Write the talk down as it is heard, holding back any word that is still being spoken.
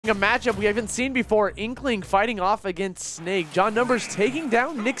A matchup we haven't seen before. Inkling fighting off against Snake. JohnNumbers taking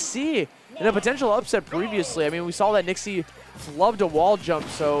down Nick C in a potential upset previously. I mean, we saw that Nick C flubbed a wall jump,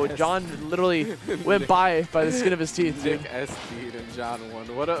 so John literally went by the skin of his teeth. Nick S beat and John won.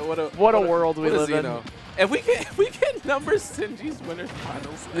 What a world we live in. If we get Numbers Sinji's winners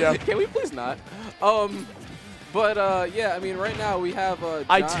finals, yeah. Can we please not? Yeah, I mean, right now we have. John.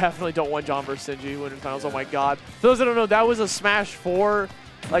 I definitely don't want John versus Sinji winners finals. Yeah. Oh my God! For those that don't know, that was a Smash 4.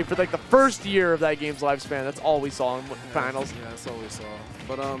 Like for the first year of that game's lifespan, that's all we saw in finals. Yeah, that's all we saw.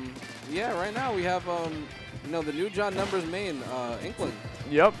 But yeah, right now we have the new JohnNumbers main, Inkling.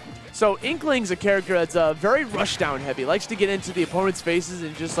 Yep. So Inkling's a character that's very rushdown heavy. Likes to get into the opponent's faces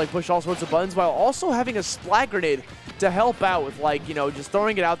and just like push all sorts of buttons while also having a splat grenade to help out with just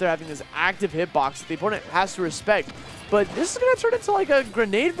throwing it out there, having this active hitbox that the opponent has to respect. But this is gonna turn into like a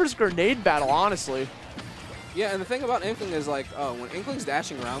grenade versus grenade battle, honestly. Yeah, and the thing about Inkling is like when Inkling's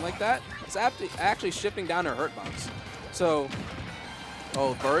dashing around like that, it's actually shifting down her hurt box. So,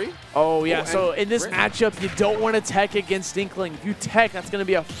 Bury? Oh yeah. So in this matchup, you don't want to tech against Inkling. If you tech, that's going to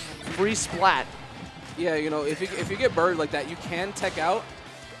be a free splat. Yeah, if you get buried like that, you can tech out.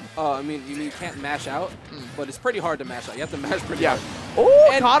 I mean, you can't mash out, but it's pretty hard to mash out. You have to mash pretty hard.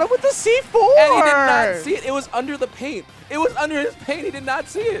 Oh, caught him with the C4! And he did not see it. It was under the paint. It was under his paint. He did not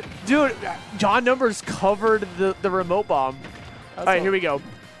see it. Dude, JohnNumbers covered the remote bomb. All right, here we go.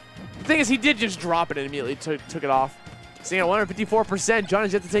 The thing is, he did just drop it and immediately took it off. Seeing at 154%, John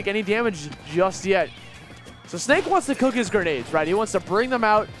has yet to take any damage just yet. So Snake wants to cook his grenades, right? He wants to bring them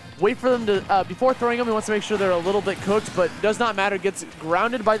out, wait for them to, before throwing them, he wants to make sure they're a little bit cooked, but does not matter. Gets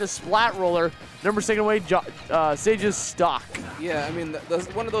grounded by the splat roller. Numbers taken away, Sage's stock. Yeah, I mean,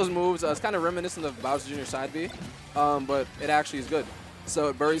 one of those moves, it's kind of reminiscent of Bowser Jr. side B, but it actually is good. So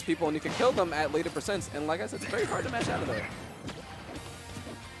it buries people, and you can kill them at later percents, and like I said, it's very hard to mash out of there.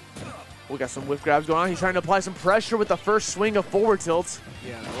 We got some whiff grabs going on. He's trying to apply some pressure with the first swing of forward tilts.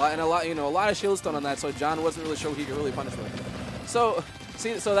 Yeah, a lot of shield stun on that, so John wasn't really sure he could really punish that. So,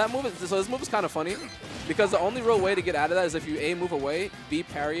 this move is kind of funny because the only real way to get out of that is if you A, move away, B,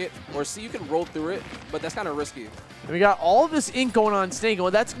 parry it, or C, you can roll through it, but that's kind of risky. And we got all of this ink going on Snake, and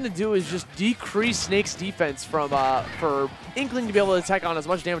what that's going to do is just decrease Snake's defense for Inkling to be able to attack on as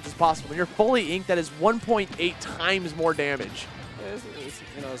much damage as possible. When you're fully inked, that is 1.8 times more damage.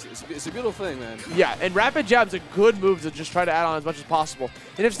 It's a beautiful thing, man. Yeah, and Rapid Jab's a good move to just try to add on as much as possible.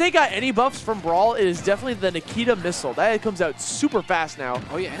 And if Snake got any buffs from Brawl, it is definitely the Nikita missile. That comes out super fast now.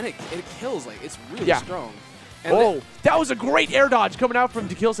 Oh yeah, and it kills, like, it's really strong. And that was a great air dodge coming out from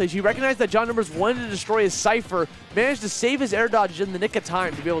dekillsage. He recognized that JohnNumbers wanted to destroy his Cypher, managed to save his air dodge in the nick of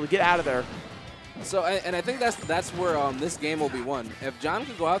time to be able to get out of there. So, and I think that's where this game will be won. If John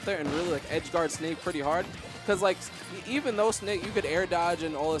could go out there and really like edge guard Snake pretty hard, because like even though Snake, you could air dodge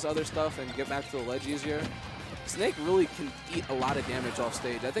and all this other stuff and get back to the ledge easier, Snake really can eat a lot of damage off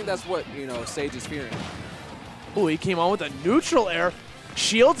stage. I think that's what Sage is fearing. Oh, he came on with a neutral air.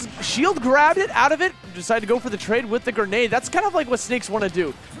 Shield grabbed it out of it, decided to go for the trade with the grenade. That's kind of like what Snakes want to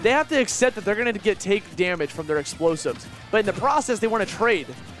do. They have to accept that they're going to take damage from their explosives, but in the process, they want to trade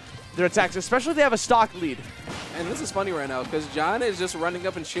their attacks, especially if they have a stock lead. And this is funny right now because John is just running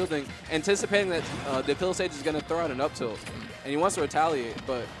up and shielding, anticipating that dekillsage is going to throw out an up tilt, and he wants to retaliate,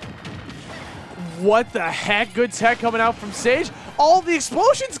 but... What the heck? Good tech coming out from Sage. All the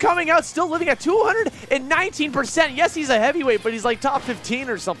explosions coming out, still living at 219%. Yes, he's a heavyweight, but he's like top 15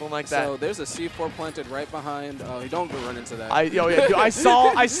 or something like that. So there's a C4 planted right behind. You don't go run into that. Dude, I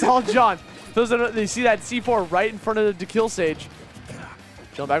saw John. You see that C4 right in front of the dekillsage.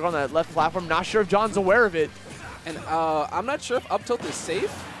 Jump back on that left platform. Not sure if John's aware of it. And I'm not sure if up tilt is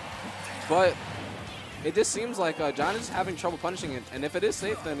safe, but it just seems like John is having trouble punishing it. And if it is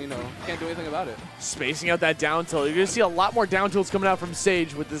safe, then, can't do anything about it. Spacing out that down tilt. You're going to see a lot more down tilts coming out from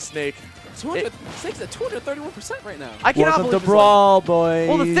Sage with this Snake. Snake's at 231% right now. I cannot believe the brawl, boys.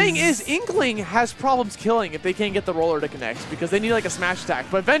 Well, the thing is, Inkling has problems killing if they can't get the roller to connect because they need like a smash attack.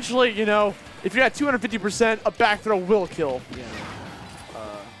 But eventually, if you're at 250%, a back throw will kill. Yeah.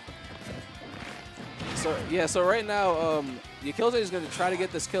 So right now, dekillsage is going to try to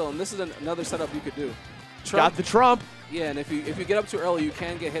get this kill, and this is another setup you could do. Got the trump. Yeah, and if you get up too early, you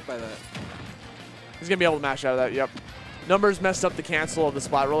can get hit by that. He's going to be able to mash out of that, yep. Numbers messed up the cancel of the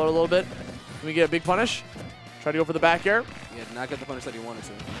splat roller a little bit. Can we get a big punish? Try to go for the back air. Yeah, did not get the punish that he wanted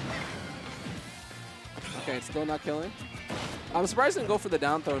to. Okay, it's still not killing. I'm surprised he didn't go for the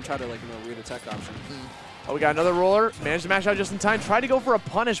down throw and try to, read a tech option. Oh, we got another roller. Managed to mash out just in time. Tried to go for a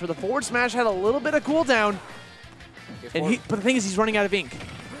punish, but the forward smash had a little bit of cooldown. Okay, but the thing is, he's running out of ink.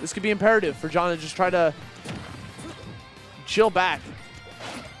 This could be imperative for John to just try to chill back.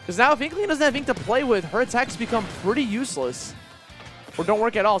 Because now if Inkling doesn't have Ink to play with, her attacks become pretty useless. Or don't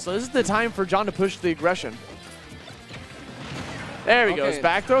work at all. So this is the time for John to push the aggression. There he goes.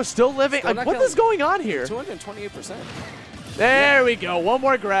 Back throw, still living. What is going on here? 228%. There we go. One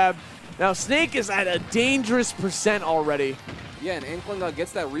more grab. Now Snake is at a dangerous percent already. Yeah, and Inkling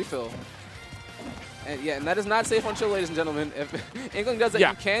gets that refill. And yeah, and that is not safe on shield, ladies and gentlemen. If Inkling does that,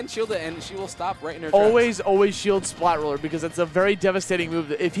 you can shield it, and she will stop right in her tracks. Always shield Splat Roller, because it's a very devastating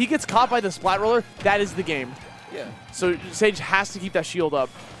move. If he gets caught by the Splat Roller, that is the game. Yeah. So Sage has to keep that shield up.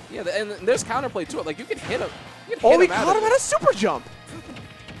 Yeah, and there's counterplay to it. Like, you can hit him. He caught him at a super jump.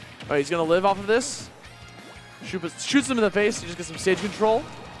 Oh, he's going to live off of this. Shoots him in the face. He just gets some stage control.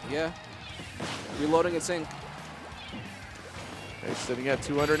 Yeah. Reloading in sync. He's sitting at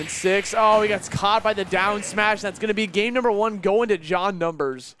 206. Oh, he gets caught by the down smash. That's going to be game number 1 going to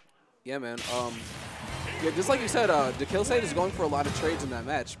JohnNumbers. Yeah, man. Yeah, just like you said, dekillsage is going for a lot of trades in that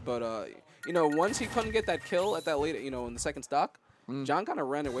match. But, you know, once he couldn't get that kill at that late, you know, in the second stock, John kind of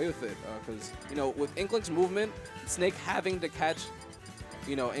ran away with it. Because, you know, with Inkling's movement, Snake having to catch,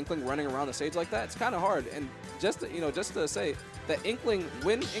 you know, Inkling running around the stage like that, it's kind of hard. And just to, you know, just to say that Inkling,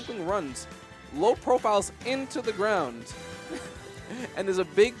 when Inkling runs, low profiles into the ground, and there's a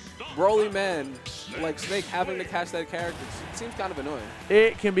big broly man like Snake having to catch that character, it seems kind of annoying.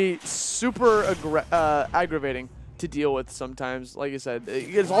 It can be super aggravating to deal with sometimes. Like you said,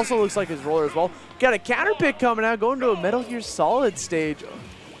 it also looks like his roller as well. Got a counter pick coming out, going to a Metal Gear Solid stage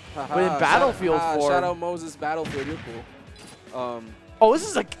with Battlefield 4. Shout out Moses Battlefield, you're cool. Oh, this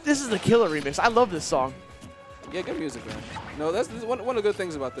is the killer remix. I love this song. Yeah, good music, man. No, this is one of the good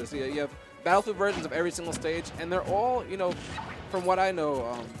things about this. Yeah, you have Battlefield versions of every single stage, and they're all, you know, from what I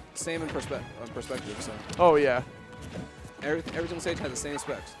know, same in perspective. So. Oh yeah. Every single stage has the same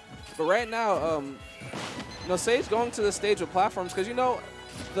specs. But right now, you know, Sage going to the stage with platforms, because, you know,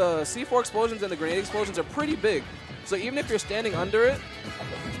 the C4 explosions and the grenade explosions are pretty big. So even if you're standing under it,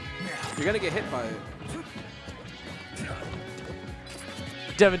 you're going to get hit by it.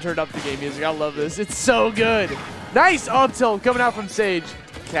 Devin turned up the game music. I love this. It's so good. Nice up tilt coming out from Sage.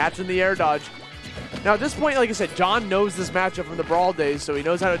 Catch in the air dodge. Now at this point, like I said, John knows this matchup from the Brawl days, so he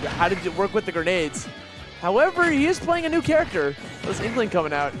knows how to work with the grenades. However, he is playing a new character. There's Inkling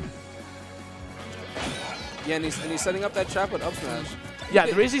coming out. Yeah, and he's setting up that trap with up smash. Yeah,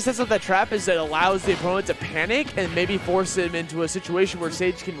 the reason he sets up that trap is that it allows the opponent to panic and maybe force him into a situation where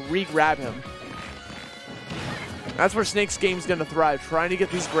Sage can re-grab him. That's where Snake's game's going to thrive, trying to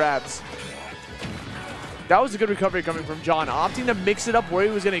get these grabs. That was a good recovery coming from John, opting to mix it up where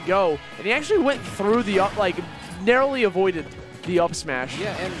he was going to go. And he actually went through the up, like, narrowly avoided the up smash.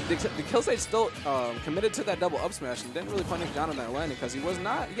 Yeah, and dekillsage still committed to that double up smash and didn't really punish John on that landing, because he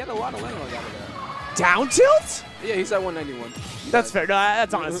had a lot of landing out of that. Down tilt? Yeah, he's at 191. That's fair. No,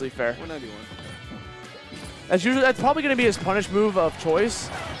 that's honestly fair. 191. That's probably going to be his punish move of choice,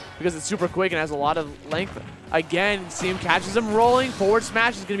 because it's super quick and has a lot of length. Again, see him catches him rolling. Forward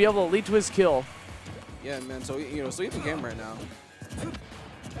smash is going to be able to lead to his kill. Yeah, man. So, you know, so he's in game right now.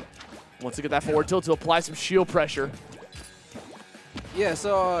 Wants to get that forward tilt to apply some shield pressure. Yeah,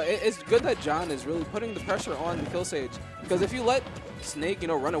 so it's good that John is really putting the pressure on dekillsage, because if you let Snake, you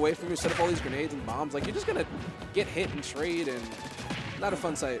know, run away from you, set up all these grenades and bombs, like, you're just gonna get hit and trade, and not a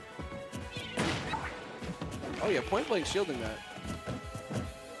fun sight. Oh yeah, point blank shielding that.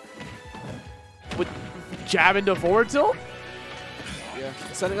 With jab into forward tilt? Yeah,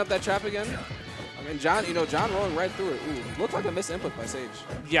 setting up that trap again. I mean, John, you know, John rolling right through it. Ooh, looked like a missed input by Sage.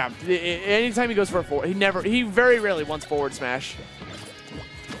 Yeah, anytime he goes for a forward, he very rarely wants forward smash.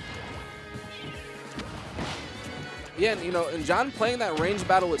 Yeah, and, you know, and John playing that range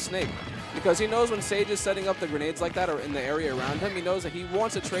battle with Snake, because he knows when Sage is setting up the grenades like that or in the area around him, he knows that he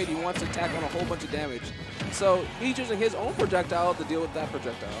wants to trade, he wants to tack on a whole bunch of damage. So he's using his own projectile to deal with that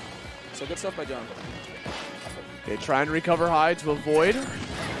projectile. So good stuff by John. Okay, try and recover high to avoid.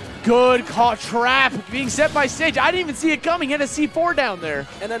 Good caught trap being set by Sage. I didn't even see it coming. He had a C4 down there.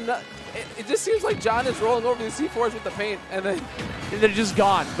 And then it just seems like John is rolling over the C4s with the paint, and then they're just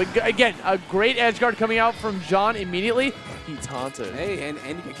gone. But again, a great edge guard coming out from John immediately. He taunted. Hey, and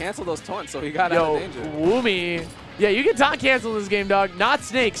you can cancel those taunts, so he got out of danger. Woomy. Yeah, you can taunt cancel in this game, dog. Not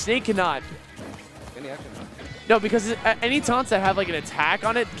Snake. Snake cannot. No, because any taunts that have like an attack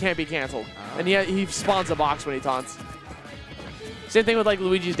on it can't be canceled. And he spawns a box when he taunts. Same thing with like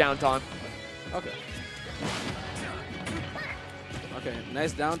Luigi's down taunt. Okay. Okay,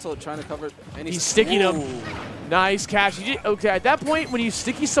 nice down tilt trying to cover any. He's sticking him. Nice catch. Okay, at that point, when you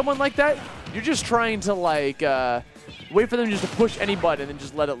sticky someone like that, you're just trying to like wait for them just to push any button and then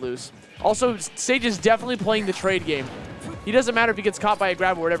just let it loose. Also, Sage is definitely playing the trade game. He doesn't matter if he gets caught by a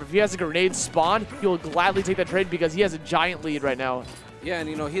grab or whatever. If he has a grenade spawn, he'll gladly take that trade because he has a giant lead right now. Yeah, and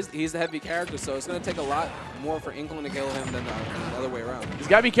you know, he's the heavy character, so it's going to take a lot more for Inkling to kill him than the other way around. He's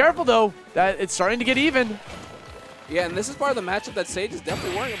got to be careful, though. That it's starting to get even. Yeah, and this is part of the matchup that Sage is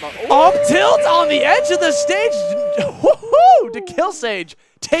definitely worrying about. Up tilt on the edge of the stage. Woohoo! Dekillsage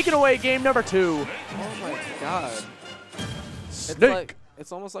taking away game number 2. Oh, my God.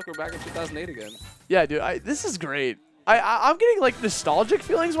 It's almost like we're back in 2008 again. Yeah, dude, this is great. I'm getting like nostalgic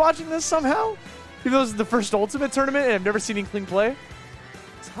feelings watching this somehow. Even though this is the first Ultimate tournament and I've never seen Inkling play.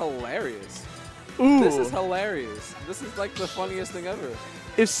 It's hilarious. Ooh. This is hilarious. This is like the funniest thing ever.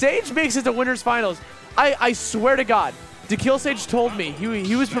 If Sage makes it to Winners Finals, I swear to God, dekillsage told me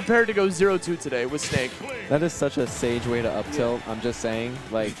he was prepared to go 0-2 today with Snake. That is such a Sage way to up tilt. I'm just saying,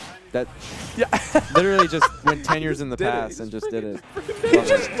 like that. Yeah. Literally just went 10 years in the past and just did it. He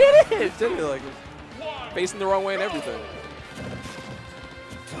just did it. He did it like facing the wrong way and everything.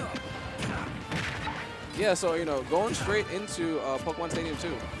 Yeah, so you know, going straight into Pokemon Stadium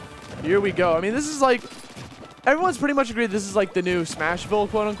 2. Here we go. I mean, this is like everyone's pretty much agreed this is like the new Smashville,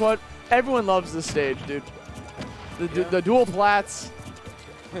 quote unquote. Everyone loves this stage, dude. The dual plats.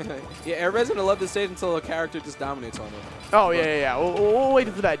 Yeah, everybody's gonna love this stage until a character just dominates on it. Oh yeah. We'll wait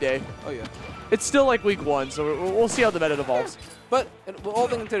for that day. Oh yeah. It's still like week 1, so we'll see how the meta evolves. Yeah. But all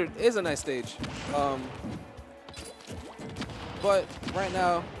things considered, it is a nice stage. But right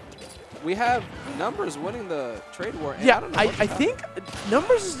now, we have Numbers winning the trade war. And Yeah, I think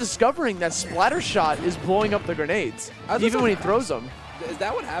Numbers is discovering that Splatter Shot is blowing up the grenades, even when he throws them. Is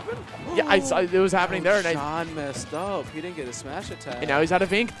that what happened? Yeah, I saw it was happening there. And John messed up. He didn't get a smash attack. And now he's out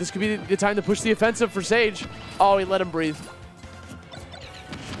of ink. This could be the time to push the offensive for Sage. Oh, he let him breathe.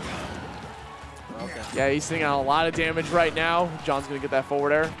 Okay. Yeah, he's taking out a lot of damage right now. John's going to get that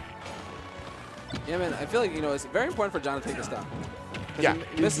forward air. Yeah, man, I feel like, you know, it's very important for John to take a stop. Yeah.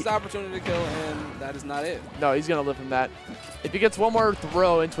 He misses the opportunity to kill, and that is not it. No, he's going to live from that. If he gets one more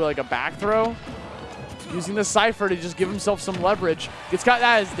throw into like a back throw, using the Cypher to just give himself some leverage, gets caught.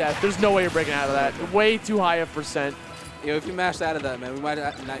 That is death. There's no way you're breaking out of that. Way too high a percent. You know, if you mash out of that, man, we might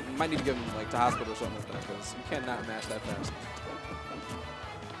need to give him like to hospital or something like that, because you cannot mash that fast.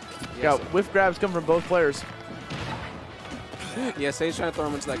 Yeah, whiff grabs come from both players. Yeah, Sage trying to throw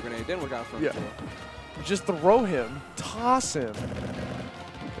him into that grenade. Didn't work out for him. Yeah. Just throw him. Toss him.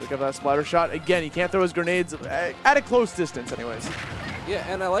 Look at that splatter shot. Again, he can't throw his grenades at a close distance anyways. Yeah,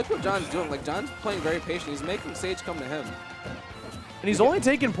 and I like what John's doing. Like, John's playing very patient. He's making Sage come to him. And he's only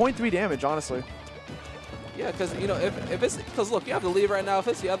taking 0.3 damage, honestly. Yeah, because, you know, if it's... Because, look, you have to leave right now. If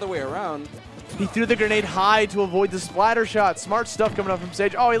it's the other way around... He threw the grenade high to avoid the splatter shot. Smart stuff coming up from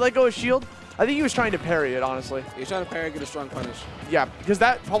Sage. Oh, he let go of shield. I think he was trying to parry it, honestly. He's trying to parry, get a strong punish. Yeah, because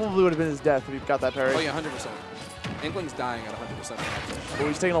that probably would have been his death if he got that parry. Oh, yeah, 100%. Inkling's dying at 100%. Oh,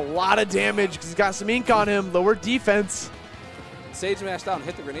 he's taking a lot of damage because he's got some ink on him. Lower defense. Sage mashed out and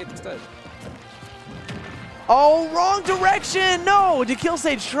hit the grenade instead. Oh, wrong direction. No,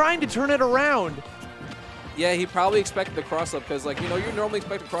 dekillsage trying to turn it around. Yeah, he probably expected the cross-up because, like, you know, you normally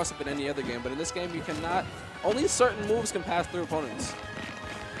expect a cross-up in any other game, but in this game you cannot. Only certain moves can pass through opponents.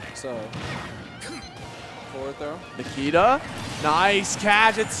 So, forward throw. Nikita, nice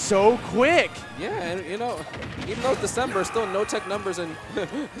catch. It's so quick. Yeah, and, you know, even though it's December, still no tech numbers in.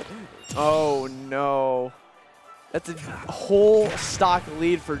 Oh, no. That's a whole stock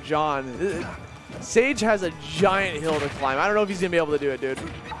lead for John. Sage has a giant hill to climb. I don't know if he's going to be able to do it, dude.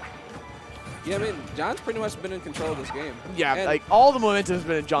 Yeah, I mean, John's pretty much been in control of this game. Yeah, and like all the momentum has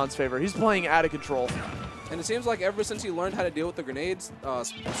been in John's favor. He's playing out of control. And it seems like ever since he learned how to deal with the grenades,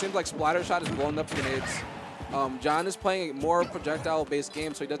 it seems like Splatter Shot is blowing up grenades. John is playing a more projectile-based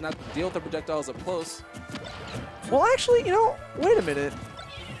game, so he doesn't have to deal with the projectiles up close. Well, actually, you know, wait a minute.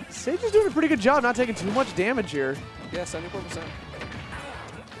 Sage is doing a pretty good job not taking too much damage here. Yeah, 74%.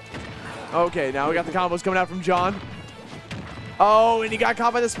 Okay, now we got the combos coming out from John. Oh, and he got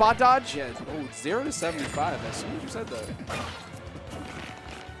caught by the spot dodge? Yeah, oh, 0 to 75 as soon as you said that.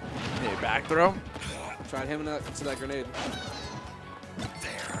 Hey, back throw. Tried him into that grenade.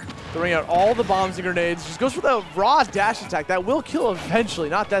 Throwing out all the bombs and grenades. Just goes for the raw dash attack. That will kill eventually.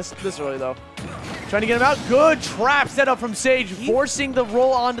 Not this early, though. Trying to get him out. Good trap set up from Sage, forcing the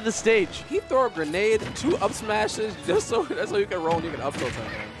roll onto the stage. He threw a grenade, 2 up smashes, just so you can roll and you can up tilt him.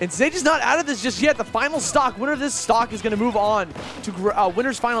 And Sage is not out of this just yet. The final stock, winner of this stock, is going to move on to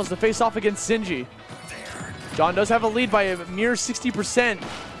Winners Finals to face off against Sinji. John does have a lead by a mere 60%.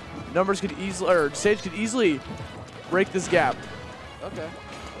 Numbers could easily, or Sage could easily break this gap. Okay.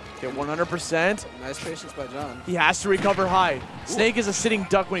 Get 100%. Nice patience by John. He has to recover high. Snake is a sitting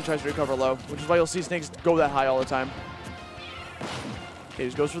duck when he tries to recover low, which is why you'll see snakes go that high all the time. He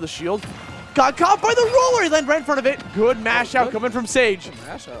just goes for the shield. Got caught by the roller. He landed right in front of it. Good mash out coming from Sage. Good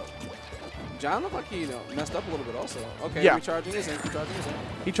mash out. John looked like he messed up a little bit also. Okay, yeah. recharging his ink, recharging his ink.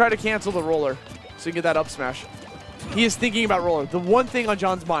 He tried to cancel the roller so he can get that up smash. He is thinking about roller. The one thing on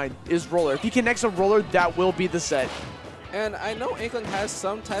John's mind is roller. If he connects a roller, that will be the set. And I know Inkling has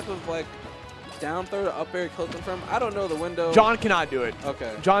some type of like down throw to up air kill confirm. I don't know the window. John cannot do it.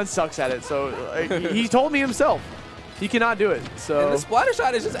 Okay. John sucks at it, so he told me himself. He cannot do it. So. And the splatter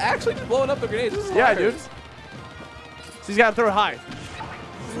shot is just actually just blowing up the grenades. This is yeah, hilarious. dude. So he's got to throw it high.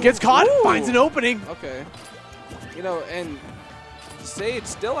 Gets caught, finds an opening. Okay. You know, and Sage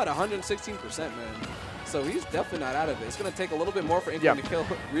still at 116%, man. So he's definitely not out of it. It's going to take a little bit more for Inkling to kill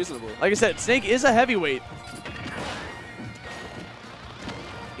reasonably. Like I said, Snake is a heavyweight.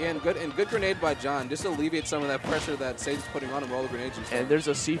 Yeah, and good grenade by John. Just to alleviate some of that pressure that Sage is putting on him with all the grenades and stuff. And there's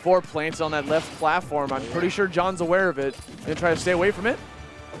a C4 planted on that left platform. I'm pretty sure John's aware of it. Gonna try to stay away from it.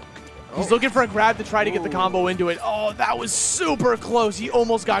 He's looking for a grab to try to get the combo into it. Oh, that was super close. He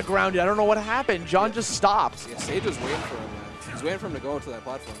almost got grounded. I don't know what happened. John just stopped. Yeah, Sage was waiting for him, man. He's waiting for him to go to that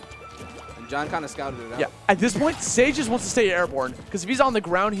platform. And John kind of scouted it out. Yeah, at this point, Sage just wants to stay airborne. Because if he's on the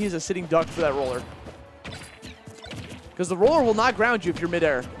ground, he's a sitting duck for that roller. Because the roller will not ground you if you're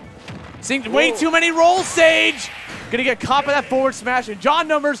midair. Seeing way too many rolls, Sage! Gonna get caught by that forward smash. And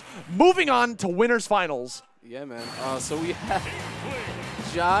JohnNumbers moving on to winners finals. Yeah, man. So we have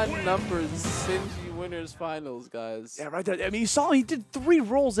JohnNumbers Sinji winners finals, guys. Yeah, right there. I mean, you saw he did 3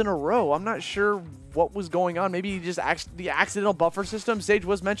 rolls in a row. I'm not sure what was going on. Maybe he just the accidental buffer system. Sage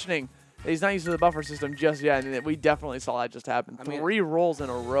was mentioning that he's not used to the buffer system just yet, and we definitely saw that just happen. 3 rolls in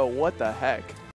a row. What the heck?